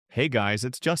Hey guys,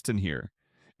 it's Justin here,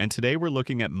 and today we're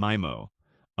looking at Mimo,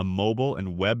 a mobile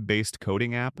and web-based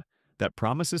coding app that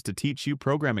promises to teach you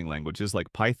programming languages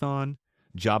like Python,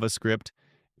 JavaScript,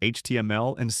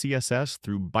 HTML, and CSS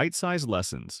through bite-sized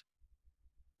lessons.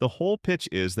 The whole pitch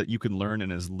is that you can learn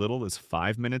in as little as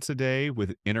 5 minutes a day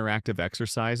with interactive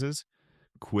exercises,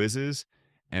 quizzes,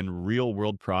 and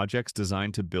real-world projects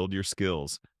designed to build your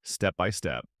skills step by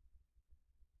step.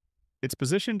 It's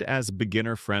positioned as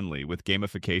beginner-friendly with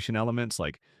gamification elements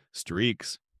like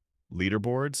streaks,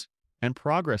 leaderboards, and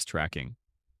progress tracking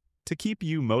to keep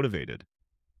you motivated.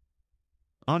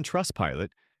 On Trustpilot,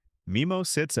 Mimo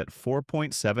sits at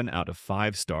 4.7 out of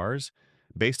 5 stars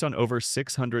based on over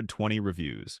 620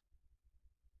 reviews.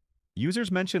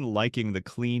 Users mention liking the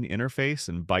clean interface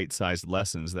and bite-sized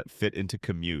lessons that fit into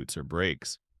commutes or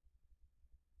breaks.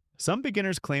 Some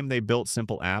beginners claim they built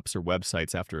simple apps or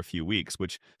websites after a few weeks,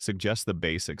 which suggests the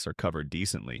basics are covered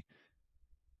decently.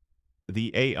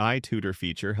 The AI tutor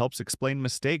feature helps explain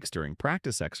mistakes during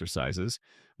practice exercises,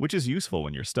 which is useful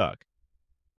when you're stuck.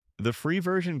 The free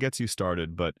version gets you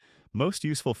started, but most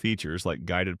useful features like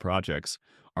guided projects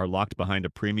are locked behind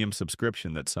a premium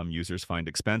subscription that some users find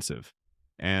expensive.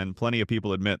 And plenty of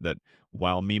people admit that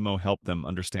while Mimo helped them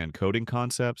understand coding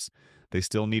concepts, they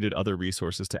still needed other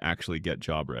resources to actually get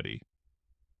job ready.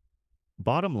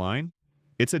 Bottom line,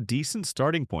 it's a decent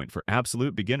starting point for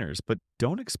absolute beginners, but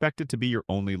don't expect it to be your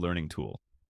only learning tool.